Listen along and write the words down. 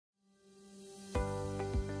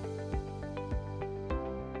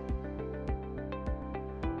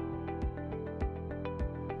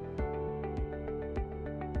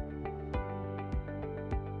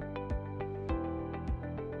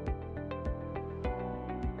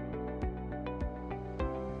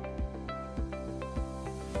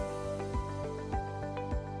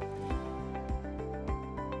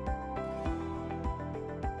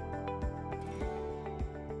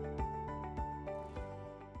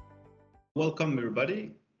Welcome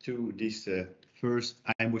everybody to this first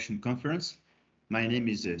iMotion conference. My name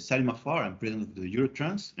is Salim Haffar. I'm president of the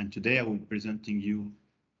EUROTRANS, and today I will be presenting you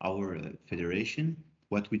our federation,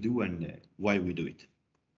 what we do and why we do it.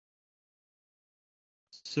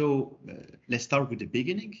 So let's start with the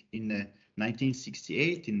beginning. In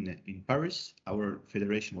 1968 in Paris, our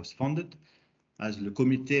federation was founded as le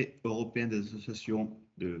Comité européen des associations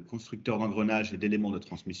de constructeurs d'engrenages et d'éléments de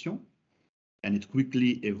transmission. And it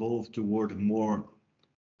quickly evolved toward a more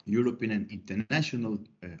European and international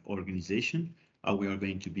organization, we are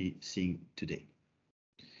going to be seeing today.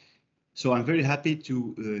 So I'm very happy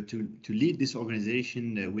to lead this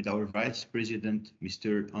organization with our Vice President,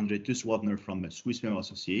 Mr. André Tuswadner from Swiss Member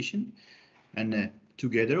Association. And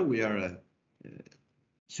together we are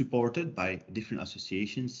supported by different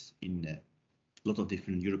associations in a lot of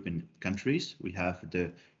different European countries. We have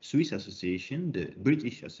the Swiss Association, the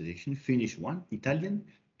British Association, Finnish one, Italian,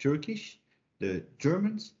 Turkish, the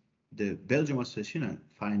Germans, the Belgian Association, and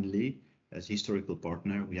finally, as historical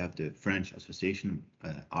partner, we have the French Association,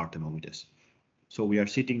 Artema with us. So we are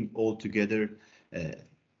sitting all together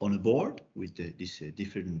on a board with these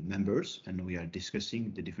different members, and we are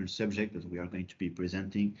discussing the different subjects that we are going to be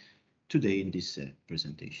presenting today in this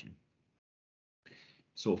presentation.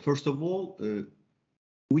 So first of all,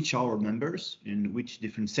 which are our members, in which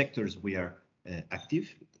different sectors we are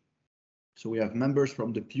active. So we have members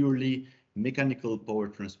from the purely mechanical power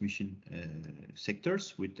transmission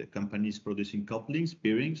sectors, with the companies producing couplings,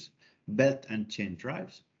 bearings, belt and chain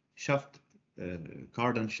drives, shaft,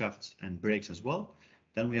 cardan shafts and brakes as well.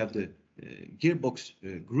 Then we have the gearbox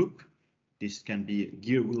group. This can be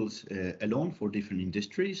gear wheels alone for different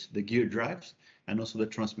industries, the gear drives, and also the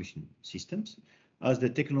transmission systems. As the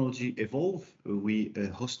technology evolved, we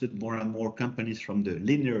hosted more and more companies from the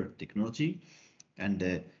linear technology and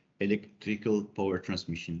the electrical power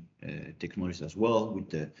transmission technologies as well, with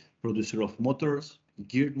the producer of motors,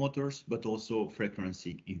 geared motors, but also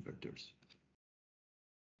frequency inverters.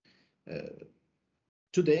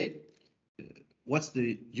 Today, what's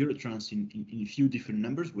the EUROTRANS in a few different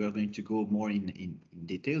numbers? We are going to go more in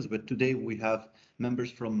details, but today we have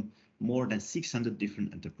members from more than 600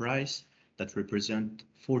 different enterprises that represent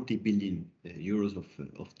 40 billion euros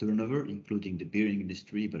of turnover, including the bearing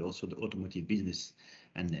industry, but also the automotive business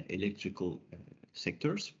and electrical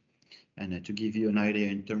sectors. And to give you an idea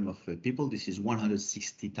in terms of people, this is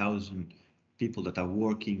 160,000 people that are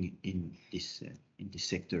working in this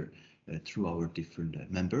sector through our different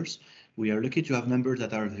members. We are lucky to have members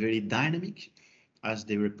that are very dynamic, as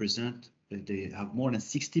they represent, they have more than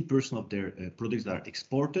 60% of their products that are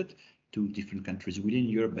exported to different countries within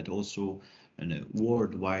Europe, but also in a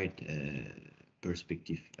worldwide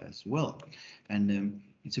perspective as well. And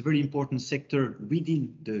it's a very important sector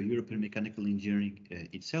within the European mechanical engineering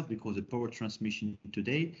itself, because the power transmission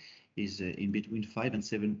today is in between 5 and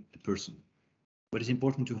 7%. But it's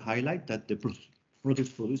important to highlight that the products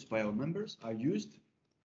produced by our members are used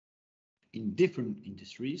in different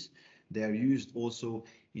industries. They are used also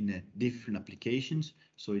in different applications,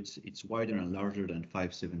 so it's wider and larger than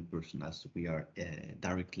 5-7%, as we are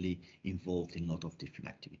directly involved in a lot of different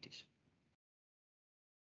activities.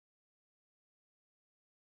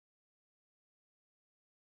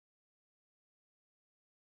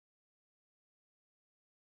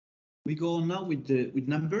 We go on now with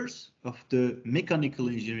numbers of the mechanical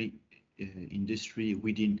engineering industry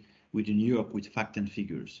within Europe, with fact and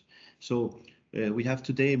figures. So we have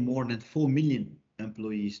today more than 4 million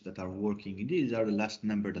employees that are working. These are the last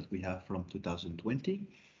number that we have from 2020.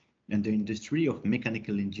 And the industry of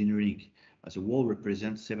mechanical engineering as a whole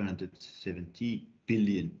represents 770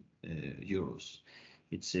 billion euros.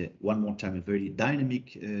 It's one more time a very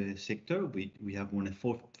dynamic sector. We have more than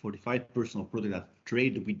 45% of products that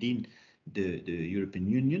trade within the European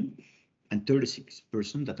Union, and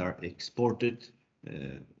 36% that are exported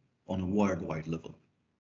on a worldwide level.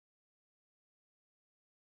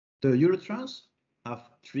 The EUROTRANS have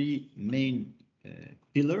three main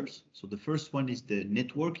pillars. So the first one is the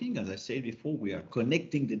networking. As I said before, we are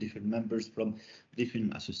connecting the different members from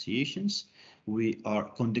different associations. We are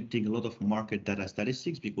conducting a lot of market data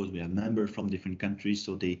statistics, because we have members from different countries,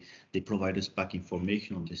 so they provide us back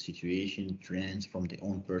information on the situation, trends from their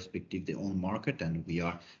own perspective, their own market, and we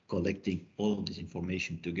are collecting all of this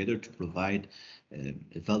information together to provide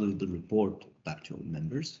a valuable report back to our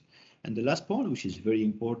members. And the last point, which is very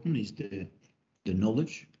important, is the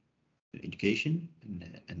knowledge, education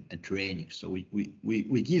and training. So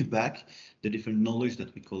we give back the different knowledge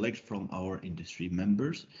that we collect from our industry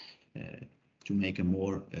members to make a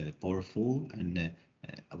more powerful and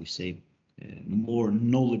I would say more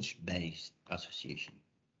knowledge-based association.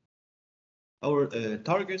 Our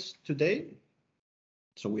targets today,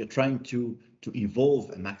 so we are trying to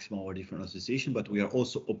involve a maximum of our different associations, but we are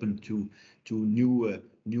also open to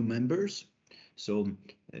new members. So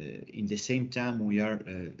in the same time, we are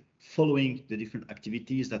following the different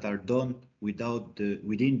activities that are done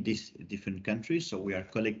within these different countries. So we are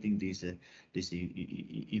collecting this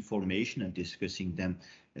information and discussing them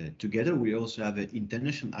together. We also have an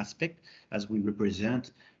international aspect as we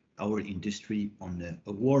represent our industry on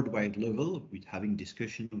a worldwide level, with having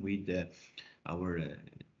discussion with our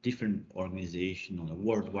different organization on a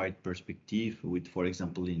worldwide perspective with, for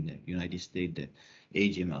example, in the United States, the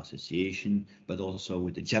AGM Association, but also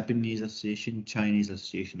with the Japanese Association, Chinese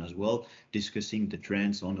Association as well, discussing the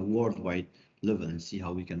trends on a worldwide level and see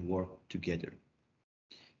how we can work together,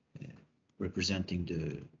 representing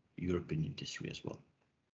the European industry as well.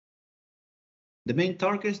 The main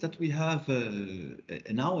targets that we have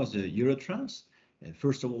now as a EUROTRANS,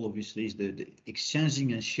 first of all, obviously, is the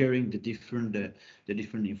exchanging and sharing the different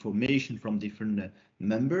information from different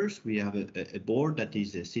members. We have a board that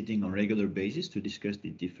is sitting on a regular basis to discuss the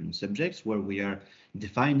different subjects, where we are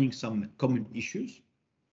defining some common issues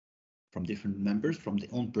from different members from their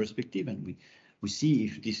own perspective, and we see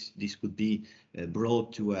if this could be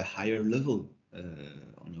brought to a higher level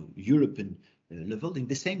on a European level. In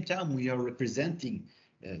the same time, we are representing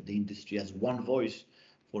the industry as one voice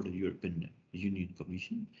for the European Union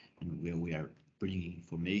Commission, and where we are bringing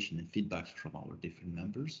information and feedback from our different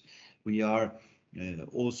members. We are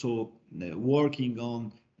also working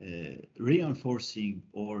on reinforcing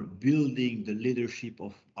or building the leadership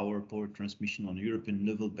of our power transmission on European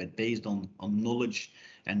level, but based on knowledge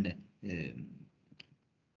and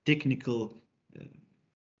technical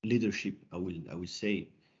leadership, I will say.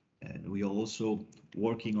 We are also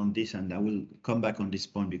working on this, and I will come back on this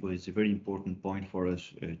point because it's a very important point for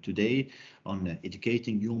us today on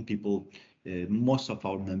educating young people. Most of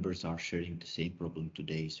our members are sharing the same problem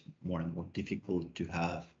today. It's more and more difficult to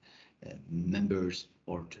have members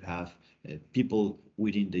or to have people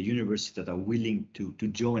within the university that are willing to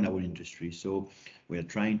join our industry. So we are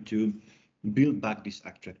trying to build back this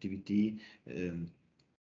attractivity,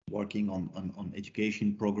 working on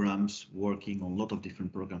education programs, working on a lot of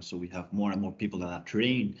different programs, so we have more and more people that are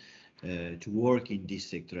trained to work in this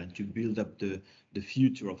sector and to build up the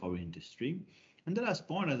future of our industry. And the last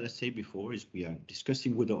point, as I said before, is we are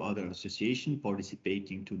discussing with the other associations,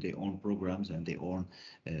 participating to their own programs and their own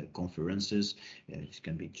conferences. This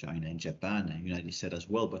can be China and Japan and United States as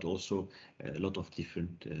well, but also a lot of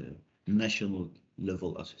different national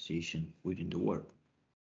level associations within the world.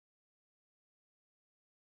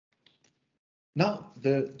 Now,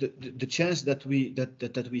 the chance that we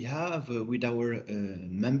have with our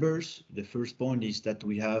members, the first point is that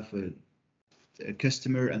we have a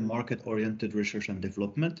customer and market-oriented research and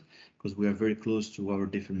development, because we are very close to our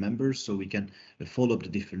different members, so we can follow the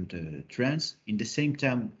different trends. In the same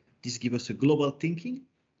time, this gives us a global thinking,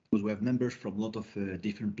 because we have members from a lot of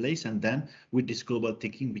different places, and then with this global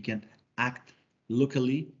thinking, we can act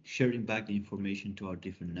locally, sharing back the information to our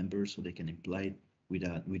different members so they can apply it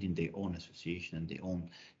within their own association and their own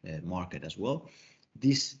market as well.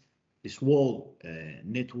 This whole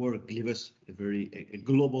network gives us a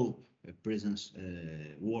global presence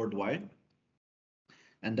worldwide.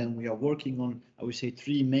 And then we are working on, I would say,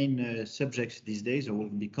 three main subjects these days. I will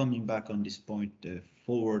be coming back on this point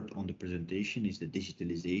forward on the presentation. Is the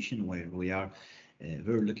digitalization, where we are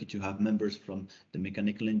very lucky to have members from the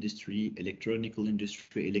mechanical industry, electronical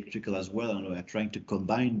industry, electrical as well, and we are trying to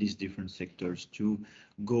combine these different sectors to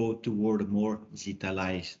go toward a more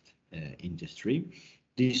digitalized industry.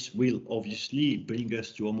 This will obviously bring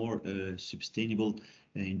us to a more sustainable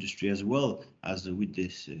industry as well, as with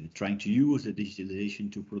this trying to use the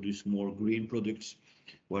digitalization to produce more green products,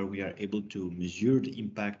 where we are able to measure the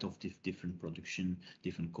impact of the different production,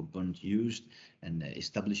 different components used, and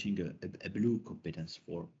establishing a blue competence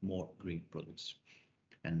for more green products.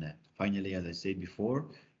 And finally, as I said before,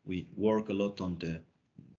 we work a lot on the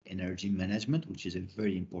energy management, which is a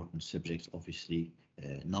very important subject, obviously,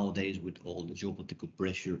 nowadays with all the geopolitical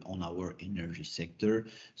pressure on our energy sector.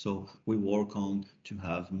 So we work on to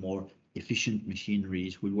have more efficient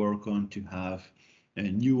machineries. We work on to have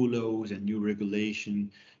new laws and new regulation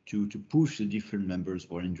to push the different members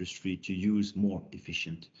of our industry to use more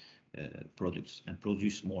efficient products and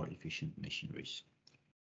produce more efficient machineries.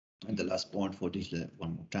 And the last point for this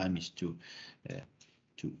one more time is to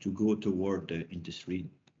go toward the industry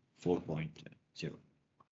 4.0.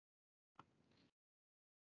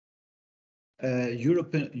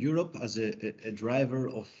 Europe as a driver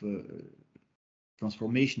of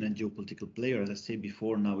transformation and geopolitical player, as I said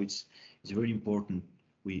before, now it's very important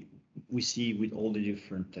we see with all the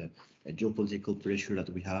different geopolitical pressure that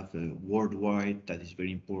we have worldwide, that is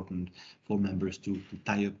very important for members to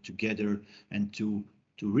tie up together and to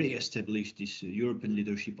re-establish this European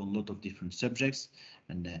leadership on a lot of different subjects.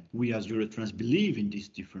 And we as EUROTRANS believe in this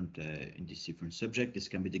different subject. This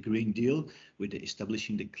can be the Green Deal with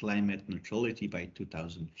establishing the climate neutrality by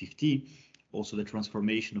 2050. Also the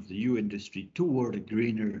transformation of the EU industry toward a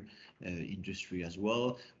greener industry as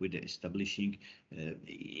well, with establishing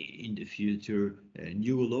in the future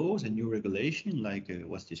new laws and new regulation, like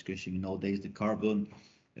what's discussing nowadays, the carbon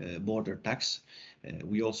border tax.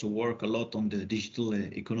 We also work a lot on the digital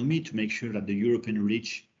economy to make sure that the European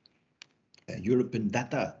reach European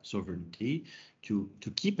data sovereignty to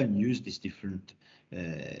keep and use these different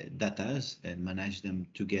datas and manage them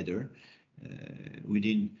together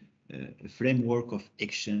within a framework of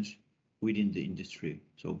exchange within the industry.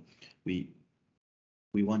 So we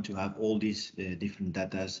want to have all these different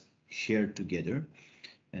datas shared together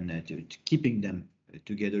and to keeping them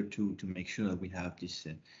together to make sure that we have this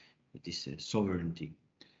sovereignty.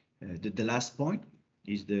 The last point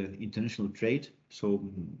is the international trade. So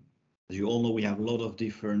as you all know, we have a lot of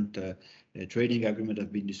different trading agreements that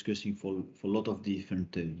have been discussing for a lot of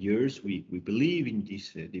different years. We believe in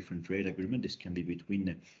this different trade agreement. This can be between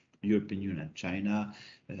the European Union and China,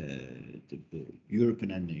 the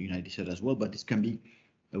European and the United States as well, but this can be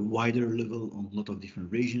a wider level on a lot of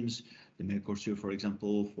different regions. The Mercosur, for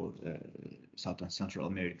example, for South and Central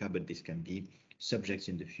America, but this can be subjects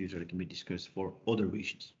in the future that can be discussed for other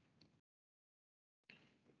regions.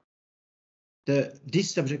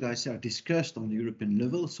 This subject, I say, are discussed on the European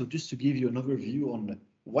level. So just to give you an overview on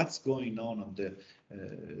what's going on the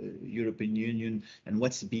European Union and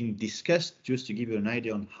what's being discussed, just to give you an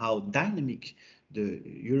idea on how dynamic the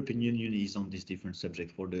European Union is on this different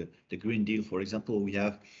subject. For the Green Deal, for example, we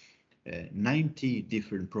have 90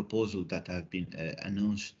 different proposals that have been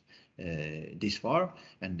announced this far,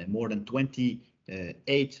 and more than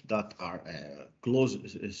 28 that are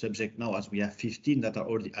closed subject now, as we have 15 that are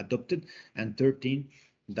already adopted and 13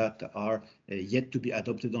 that are yet to be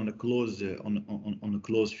adopted on a close on a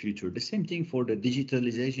close future. The same thing for the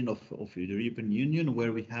digitalization of the European Union,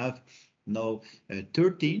 where we have now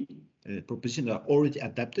 13 propositions that are already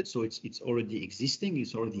adapted. So it's already existing,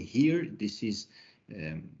 it's already here. This is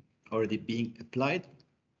already being applied.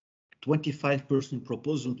 25%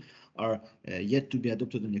 proposal are yet to be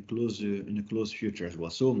adopted in a close future as well.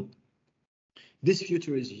 So this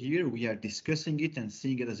future is here. We are discussing it and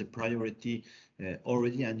seeing it as a priority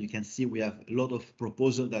already, and you can see we have a lot of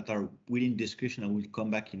proposals that are within discussion and will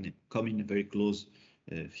come in a very close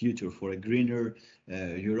future for a greener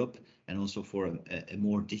Europe, and also for a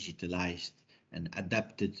more digitalized and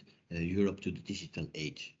adapted Europe to the digital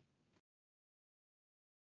age.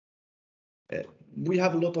 We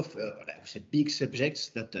have a lot of big subjects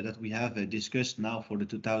that we have discussed now for the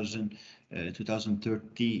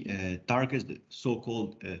 2030 targets, the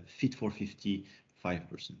so-called Fit for 55%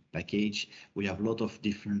 package. We have a lot of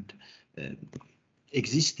different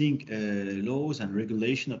existing laws and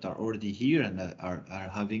regulations that are already here and are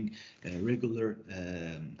having regular,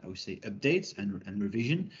 I would say, updates and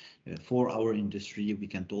revision for our industry. We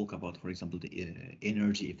can talk about, for example, the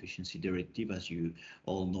Energy Efficiency Directive. As you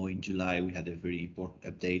all know, in July we had a very important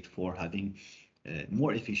update for having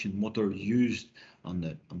more efficient motor used on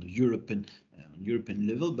the European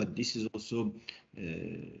level, but this is also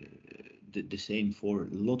the same for a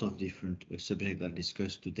lot of different subjects that are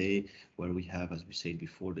discussed today, where we have, as we said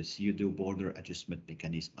before, the CO2 border adjustment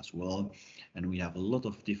mechanism as well, and we have a lot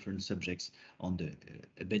of different subjects on the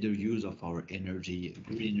better use of our energy,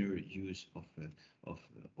 greener use of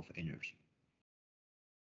energy.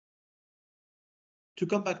 To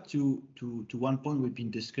come back to one point we've been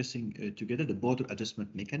discussing together, the border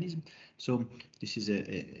adjustment mechanism. So this is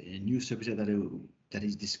a new subject that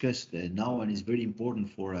is discussed now and is very important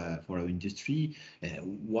for our industry.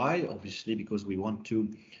 Why? Obviously, because we want to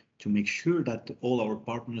make sure that all our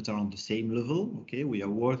partners are on the same level. Okay, we are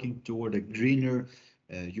working toward a greener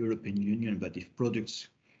European Union, but if products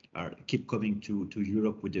keep coming to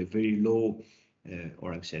Europe with a very low,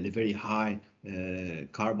 or I would say a very high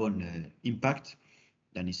carbon impact,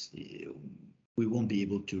 then we won't be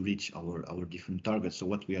able to reach our different targets. So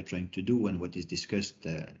what we are trying to do, and what is discussed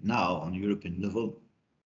now on European level,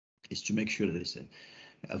 is to make sure there is an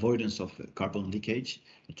avoidance of carbon leakage,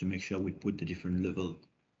 and to make sure we put the different level,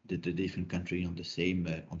 the different country on the same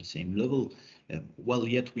level. While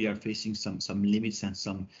yet we are facing some limits and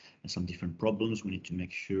some different problems, we need to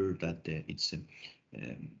make sure that it's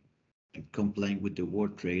complying with the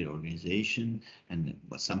World Trade Organization, and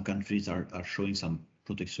some countries are showing some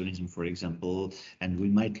protectionism, for example, and we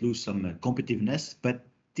might lose some competitiveness, but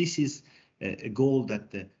this is a goal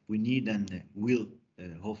that we need and will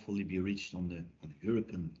hopefully be reached on the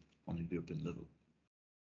European level.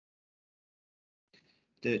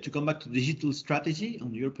 To come back to digital strategy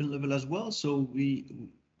on the European level as well, so the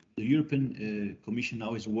European Commission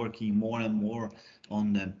now is working more and more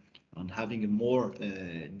on having a more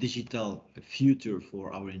digital future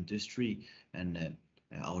for our industry and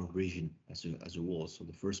our region as a whole. So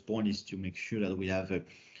the first point is to make sure that we have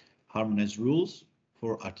harmonized rules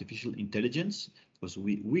for artificial intelligence, because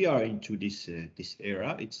we are into this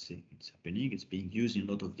era. It's happening. It's being used in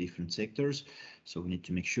a lot of different sectors. So we need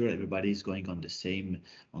to make sure everybody is going on the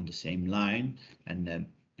same line, and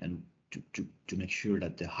to make sure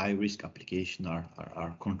that the high risk applications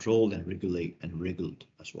are controlled and regulated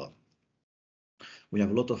as well. We have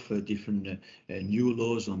a lot of different new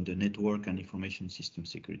laws on the network and information system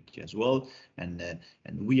security as well, and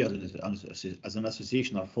we as an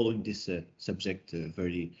association are following this subject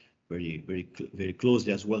very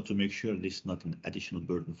closely as well, to make sure this is not an additional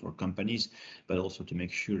burden for companies, but also to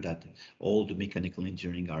make sure that all the mechanical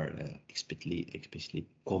engineering are explicitly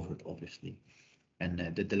covered, obviously.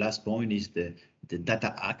 And the last point is the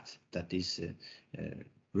Data Act that is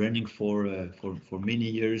running for many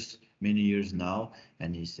years now,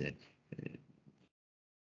 and is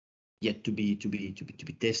yet to be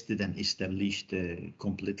tested and established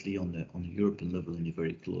completely on the European level in the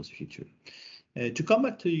very close future. To come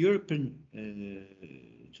back to the European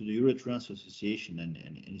to the EUROTRANS Association and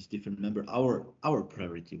its different members, our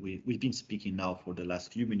priority. We've been speaking now for the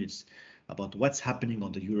last few minutes about what's happening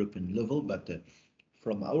on the European level, but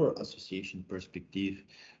from our association perspective,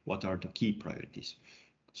 what are the key priorities?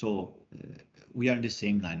 So we are in the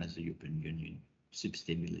same line as the European Union.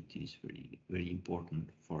 Sustainability is very important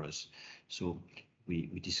for us. So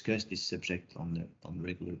we discuss this subject on a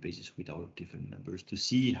regular basis with our different members to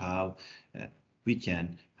see how we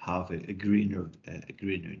can have a greener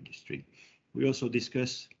industry. We also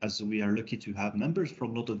discuss, as we are lucky to have members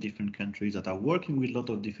from a lot of different countries that are working with a lot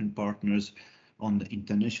of different partners on the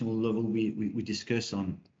international level. We discuss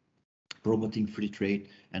on promoting free trade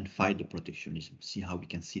and fight the protectionism. See how we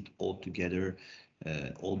can sit all together,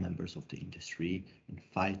 all members of the industry, and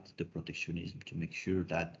fight the protectionism to make sure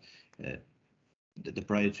that the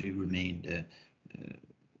priority remain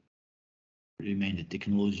the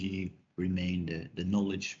technology, remain the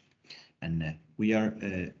knowledge, and we are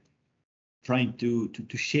trying to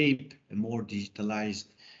shape a more digitalized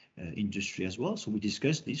industry as well. So we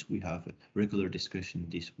discuss this. We have a regular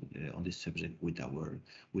discussion on this subject with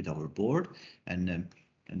our board, and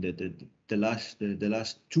the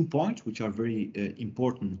last 2 points, which are very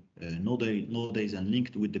important nowadays and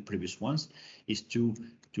linked with the previous ones, is to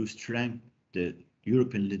strengthen the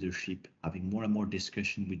European leadership, having more and more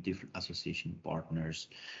discussion with different association partners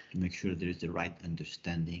to make sure there is the right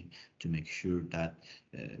understanding, to make sure that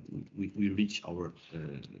we reach our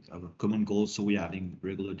common goals. So we are having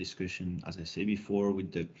regular discussion, as I said before,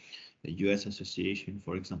 with the US association,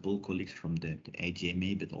 for example, colleagues from the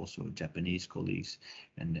AGMA, but also Japanese colleagues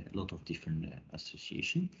and a lot of different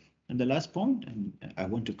associations. And the last point, and I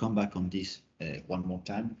want to come back on this one more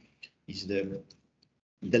time, is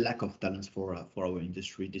the lack of talents for our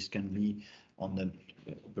industry. This can be on the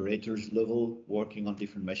operators level, working on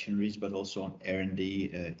different machineries, but also on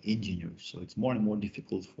R&D engineers. So it's more and more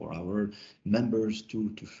difficult for our members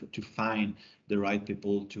to find the right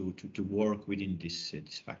people to work within this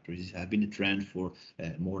factory. This has been a trend for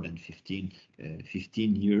more than 15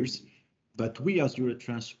 years. But we as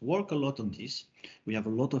EUROTRANS work a lot on this. We have a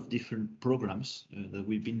lot of different programs that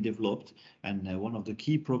we've been developed, and one of the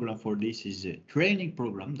key programs for this is a training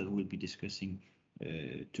program that we'll be discussing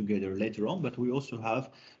together later on. But we also have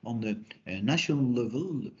on the national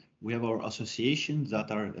level, we have our associations that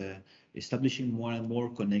are establishing more and more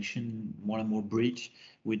connection, more and more bridge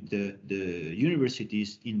with the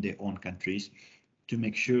universities in their own countries to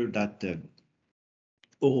make sure that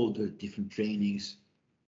all the different trainings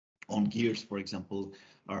on gears, for example,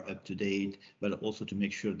 are up to date, but also to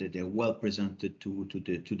make sure that they're well presented to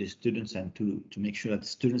the students, and to make sure that the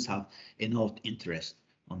students have enough interest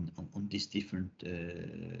on these different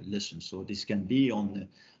lessons. So this can be on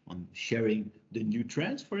sharing the new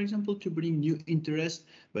trends, for example, to bring new interest,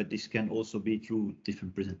 but this can also be through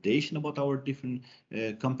different presentation about our different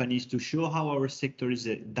companies to show how our sector is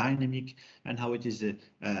dynamic and how it is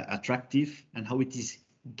attractive and how it is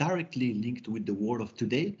directly linked with the world of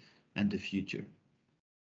today and the future.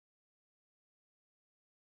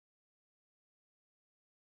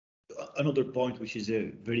 Another point which is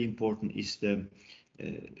very important is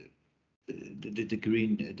the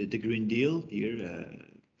Green Deal here.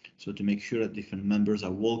 So to make sure that different members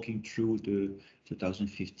are walking through the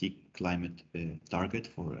 2050 climate target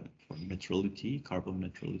for neutrality, carbon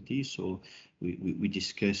neutrality. So we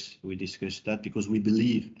discuss that because we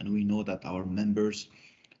believe and we know that our members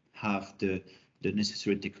have the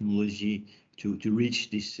necessary technology to reach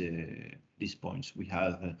these points. We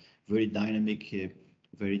have very dynamic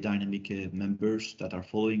members that are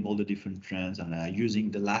following all the different trends and are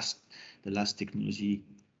using the last technology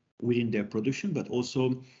within their production, but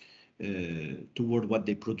also toward what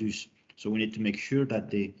they produce. So we need to make sure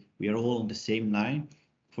that we are all on the same line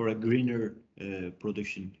for a greener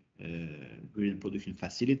production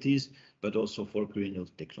facilities, but also for greener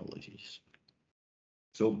technologies.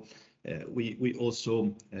 So we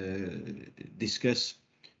also discuss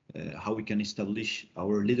how we can establish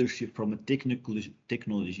our leadership from a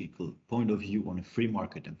technological point of view on a free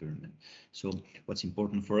market environment. So what's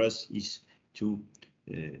important for us is to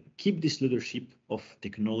keep this leadership of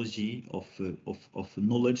technology, of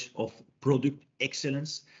knowledge, of product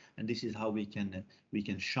excellence, and this is how we can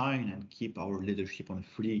shine and keep our leadership on a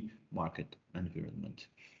free market environment.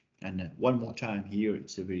 And one more time here,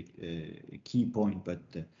 it's a very key point, but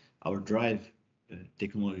our drive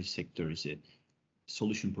technology sector is a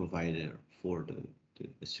solution provider for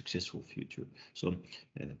the successful future. So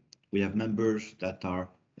we have members that are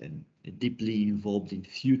deeply involved in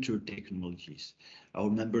future technologies. Our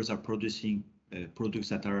members are producing products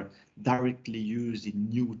that are directly used in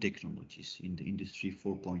new technologies in the industry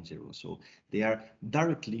 4.0. So they are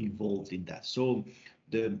directly involved in that. So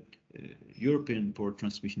the European power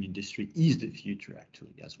transmission industry is the future,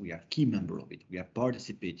 actually, as we are a key member of it. We are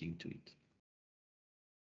participating to it.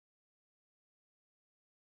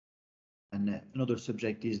 And another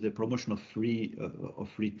subject is the promotion of free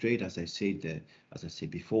trade. As I said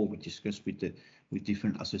before, we discussed with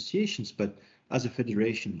different associations, but as a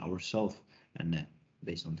federation ourselves, and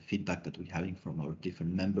based on the feedback that we're having from our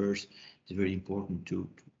different members, it's very important to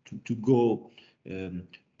go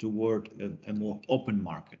toward a more open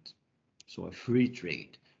market, so a free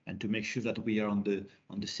trade, and to make sure that we are on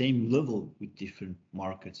the same level with different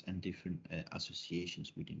markets and different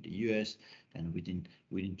associations within the US and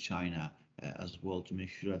within China as well, to make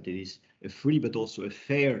sure that there is a free but also a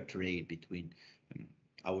fair trade between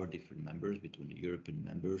our different members, between the European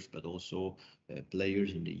members, but also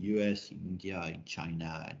players in the US, in India, in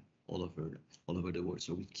China, and all over the world.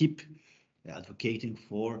 So we keep advocating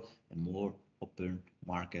for a more open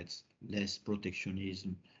markets, less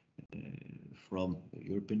protectionism from the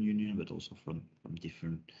European Union, but also from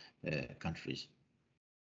different countries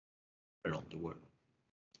around the world.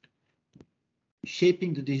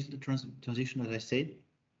 Shaping the digital transition, as I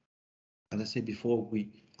said before,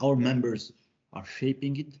 our members are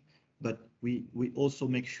shaping it, but we also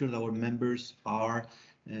make sure that our members are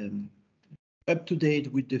up to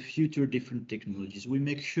date with the future different technologies. We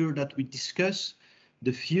make sure that we discuss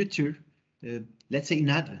the future, let's say in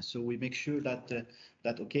advance. So we make sure that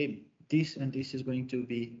okay, this and this is going to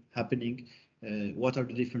be happening. What are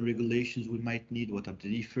the different regulations we might need? What are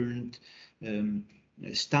the different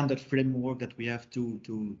standard framework that we have to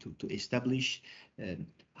establish?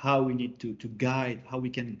 How we need to guide, how we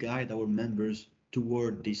can guide our members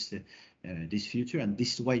toward this future. And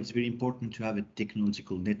this is why it's very important to have a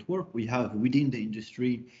technological network. We have within the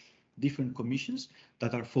industry different commissions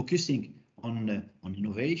that are focusing on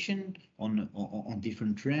innovation, on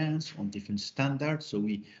different trends, on different standards. So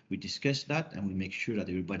we discuss that and we make sure that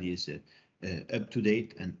everybody is up to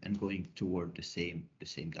date and going toward the same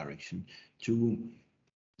direction to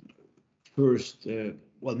first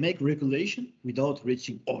make regulation without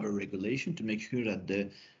reaching over regulation, to make sure that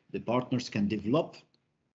the partners can develop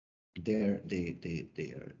their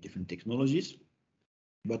different technologies,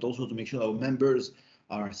 but also to make sure our members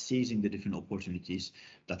are seizing the different opportunities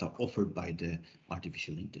that are offered by the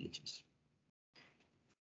artificial intelligence.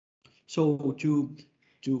 So to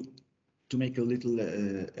make a little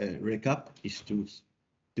recap, is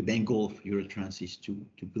the main goal of EUROTRANS is to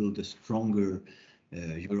build a stronger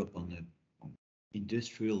Europe on the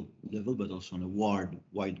industrial level, but also on a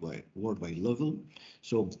worldwide level.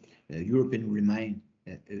 So Europe remain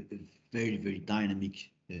a very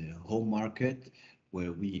dynamic home market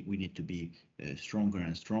where we need to be stronger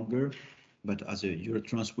and stronger. But as a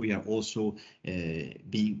EUROTRANS, we are also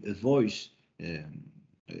being a voice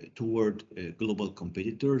toward global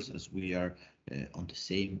competitors, as we are on the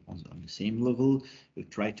same level. We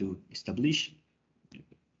try to establish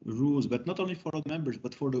rules, but not only for our members,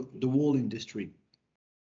 but for the whole industry.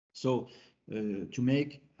 So to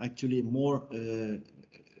make actually more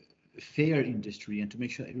fair industry and to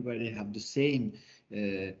make sure everybody have the same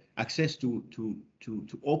access to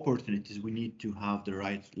opportunities, we need to have the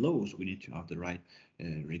right laws, we need to have the right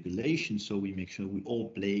regulations, so we make sure we all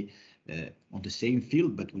play on the same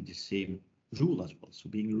field, but with the same rule as well. So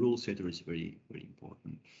being a rule setter is very, very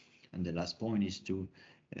important. And the last point is to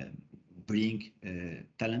bring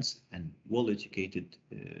talents and well-educated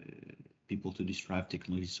people to describe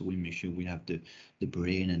technology, so we make sure we have the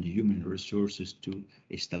brain and the human resources to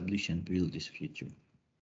establish and build this future.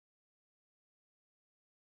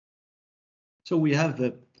 So we have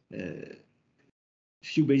a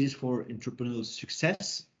few bases for entrepreneurial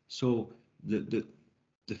success. So the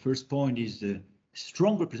first point is the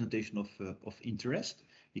strong representation of interest,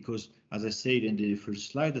 because as I said in the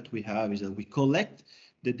first slide that we have is that we collect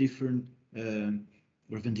the different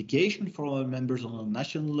revendication for our members on a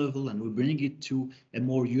national level, and we bring it to a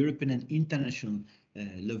more European and international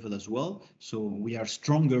level as well. So we are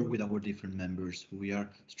stronger with our different members. We are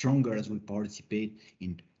stronger as we participate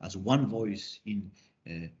in as one voice in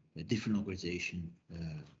a different organization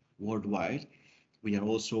worldwide. We are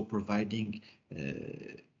also providing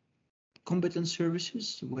competence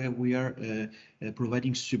services where we are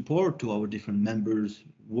providing support to our different members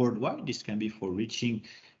worldwide. This can be for reaching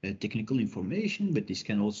technical information, but this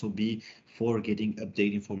can also be for getting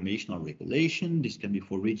updated information on regulation. This can be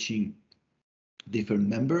for reaching different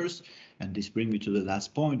members. And this brings me to the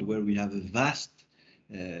last point, where we have a vast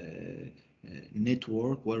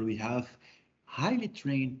network, where we have highly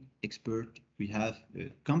trained experts. We have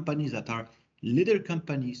companies that are leading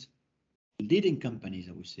companies,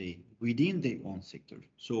 I would say, within their own sector.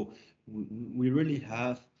 So we really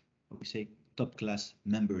have, I would say, top-class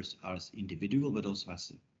members as individuals, but also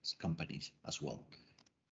as companies as well.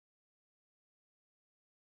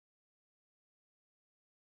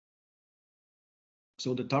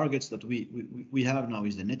 So the targets that we have now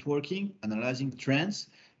is the networking, analyzing trends,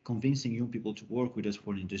 convincing young people to work with us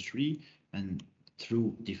for industry, and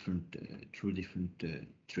through different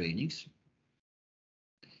trainings.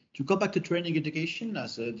 To go back to training education,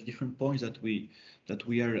 as the different points that we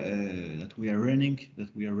are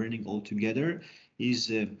running all together is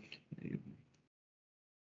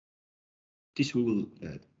this we will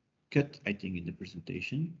cut, I think, in the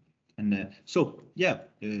presentation. And so yeah,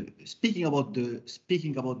 speaking about the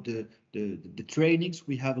trainings,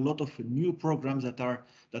 we have a lot of new programs that are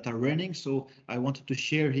running. So I wanted to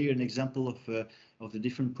share here an example of the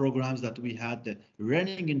different programs that we had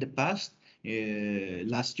running in the past.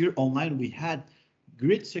 Last year online, we had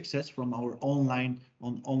great success from our online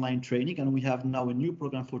training, and we have now a new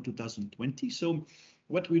program for 2020. So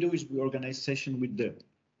what we do is we organize sessions with the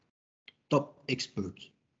top experts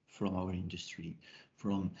from our industry,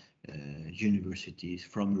 from universities,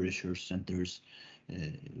 from research centers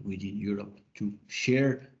within Europe, to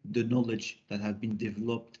share the knowledge that have been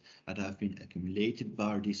developed, that have been accumulated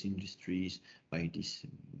by these industries, by these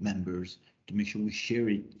members, to make sure we share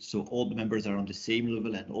it, so all the members are on the same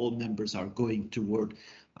level and all members are going toward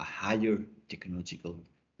a higher technological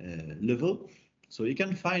level. So you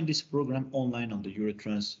can find this program online on the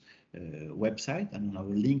EUROTRANS website and on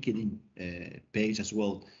our LinkedIn page as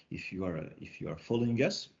well, if you are following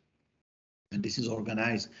us. And this is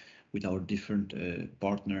organized with our different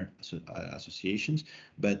partner associations,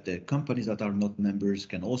 but the companies that are not members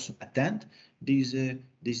can also attend these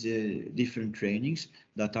different trainings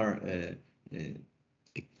that are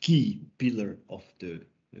a key pillar of the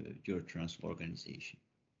EUROTRANS organization.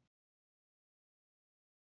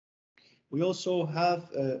 We also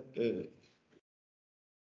have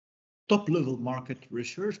top-level market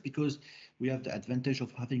research, because we have the advantage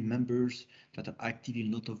of having members that are active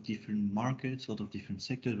in a lot of different markets, a lot of different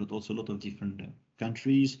sectors, but also a lot of different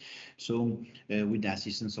countries. So with the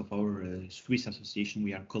assistance of our Swiss association,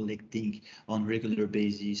 we are collecting on regular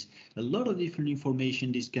basis a lot of different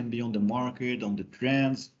information. This can be on the market, on the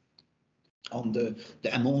trends, on the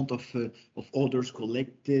amount of orders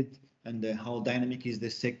collected, and how dynamic is the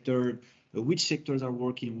sector, which sectors are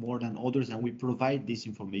working more than others, and we provide this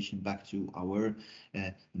information back to our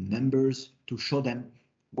members to show them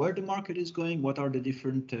where the market is going, what are the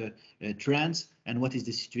different trends, and what is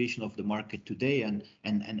the situation of the market today, and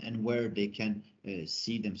where they can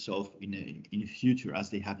see themselves in the future, as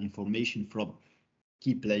they have information from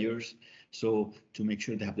key players, so to make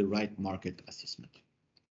sure they have the right market assessment.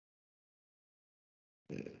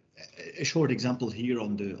 A short example here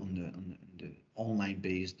on the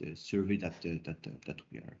online-based survey that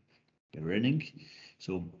we are running.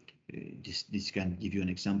 So this can give you an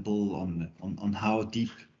example on how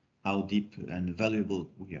deep and valuable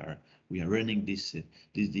we are running this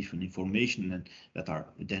different information, and that are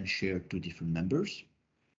then shared to different members.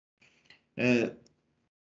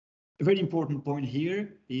 A very important point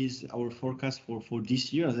here is our forecast for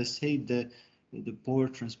this year. As I said, the power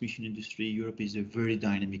transmission industry, Europe is a very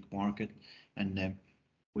dynamic market, and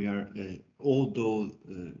we are, although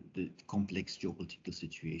the complex geopolitical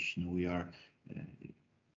situation, we are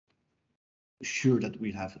sure that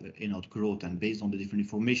we have enough growth, and based on the different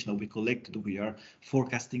information that we collected, we are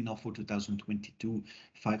forecasting now for 2022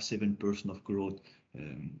 5-7% of growth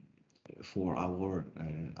for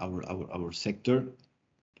our sector.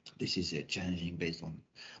 This is challenging based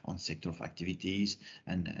on sector of activities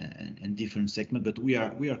and different segments, but we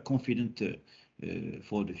are confident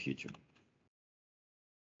for the future.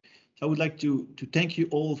 I would like to thank you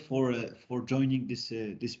all for joining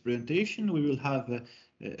this presentation. We will have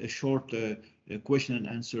a short question and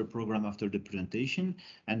answer program after the presentation,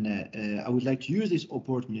 and I would like to use this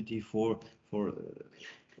opportunity for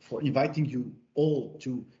inviting you all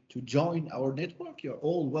to join our network. You're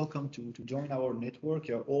all welcome to join our network.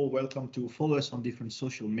 You're all welcome to follow us on different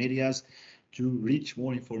social medias to reach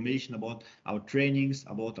more information about our trainings,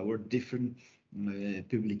 about our different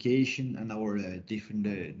publication and our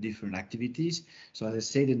different activities. So as I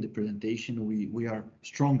said in the presentation, we are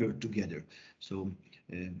stronger together. So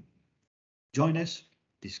join us,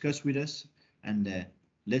 discuss with us, and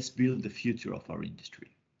let's build the future of our industry.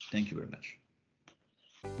 Thank you very much.